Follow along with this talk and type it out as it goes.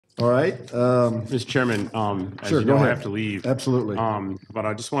All right. Mr. Chairman, as Sure, you go know, I ahead. have to leave. Absolutely. But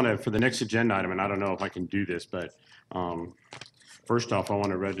I just want to, for the next agenda item, and I don't know if I can do this, but first off, I want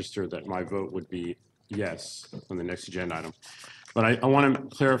to register that my vote would be yes on the next agenda item. But I want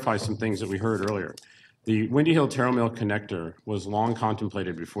to clarify some things that we heard earlier. The Windy Hill Terrell Mill connector was long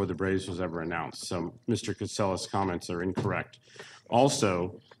contemplated before the Braves was ever announced. So Mr. Casella's comments are incorrect.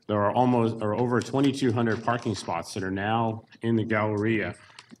 Also, there are over 2,200 parking spots that are now in the Galleria,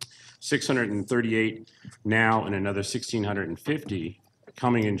 638 now and another 1,650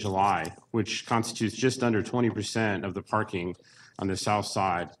 coming in July, which constitutes just under 20% of the parking on the south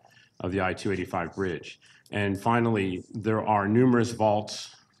side of the I-285 bridge. And finally, there are numerous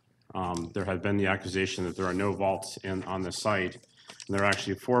vaults. There has been the accusation that there are no vaults on the site. And there are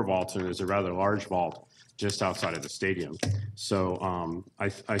actually 4 vaults, and there's a rather large vault just outside of the stadium. So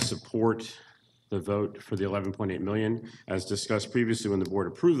I support the vote for the 11.8 million. As discussed previously when the board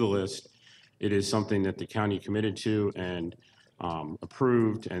approved the list, it is something that the county committed to and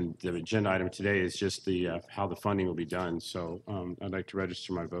approved, and the agenda item today is just the how the funding will be done. So I'd like to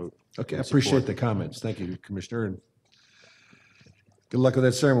register my vote. Okay, I appreciate the comments. Thank you, Commissioner, and good luck with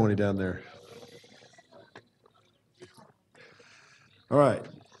that ceremony down there. All right.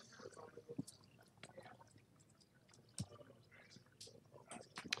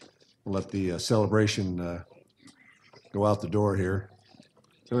 We'll let the celebration go out the door here.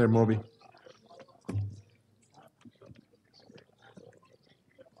 See you later, Moby.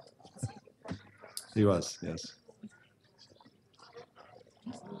 He was, yes.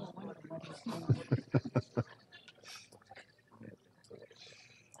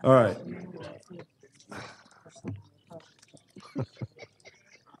 All right.